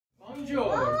George.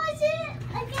 What was it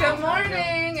again? Good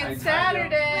morning. It's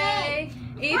Saturday.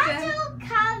 Ethan.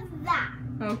 That.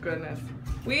 Oh goodness.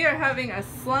 We are having a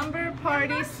slumber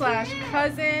party slash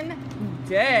cousin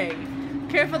day.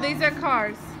 Careful, these are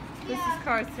cars. This is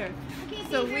cars here.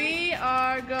 So we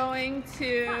are going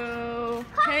to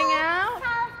hang out,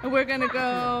 and we're gonna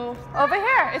go over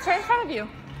here. It's right in front of you.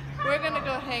 We're gonna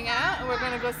go hang out, and we're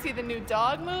gonna go see the new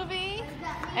dog movie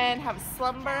and have a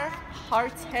slumber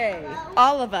party.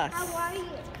 All of us. How are you?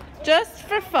 Just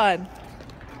for fun.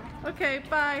 Okay,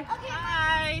 bye. Okay,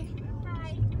 bye.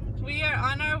 Bye. We are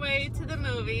on our way to the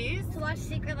movies. To watch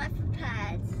Secret Life of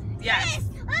Pets. Yes.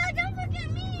 Oh, don't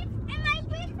forget me and my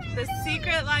boyfriend. The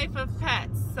Secret Life of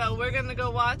Pets. So we're gonna go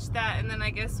watch that, and then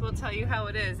I guess we'll tell you how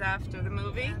it is after the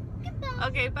movie. Goodbye.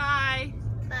 Okay, bye.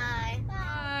 Bye.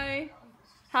 Bye.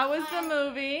 How was the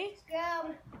movie?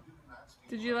 Go.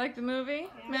 Did you like the movie,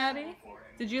 Maddie?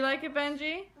 Did you like it,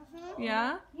 Benji?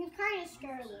 Yeah? You kind of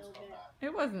scared a little bit.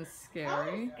 It wasn't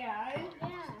scary. Scared? Yeah.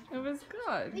 It was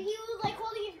good. But he was like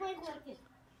holding his mic like this.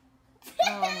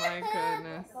 Oh my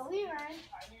goodness. But we ran.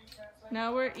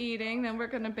 Now we're eating, then we're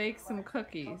gonna bake some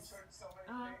cookies.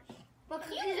 What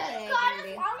cookies are they gonna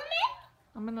be?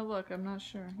 I'm gonna look, I'm not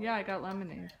sure. Yeah, I got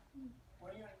lemonade.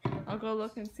 I'll go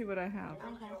look and see what I have.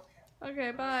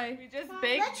 Okay, bye. We just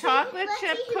baked chocolate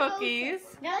chip cookies,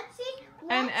 Let's see.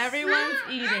 and everyone's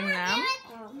eating them.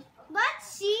 Let's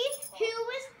see who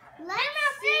was.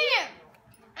 Let's see.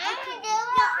 I can do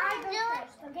it. I'll go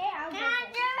first. Okay, I'll go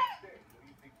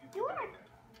first. Do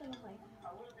it.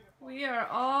 We are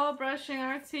all brushing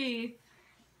our teeth.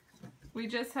 We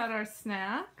just had our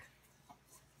snack,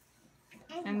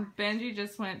 and Benji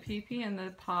just went pee-pee in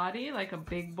the potty like a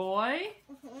big boy.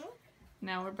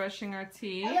 Now we're brushing our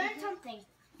teeth. I learned something.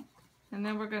 And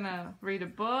then we're gonna read a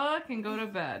book and go to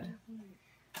bed.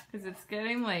 Because it's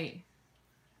getting late.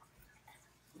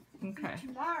 Okay.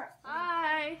 Tomorrow.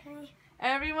 Hi.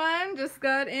 Everyone just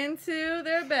got into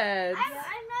their beds.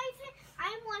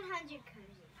 I'm 100 cozy.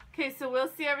 Okay, so we'll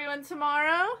see everyone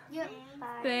tomorrow. Yep. Bye.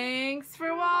 Thanks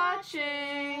for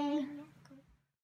watching.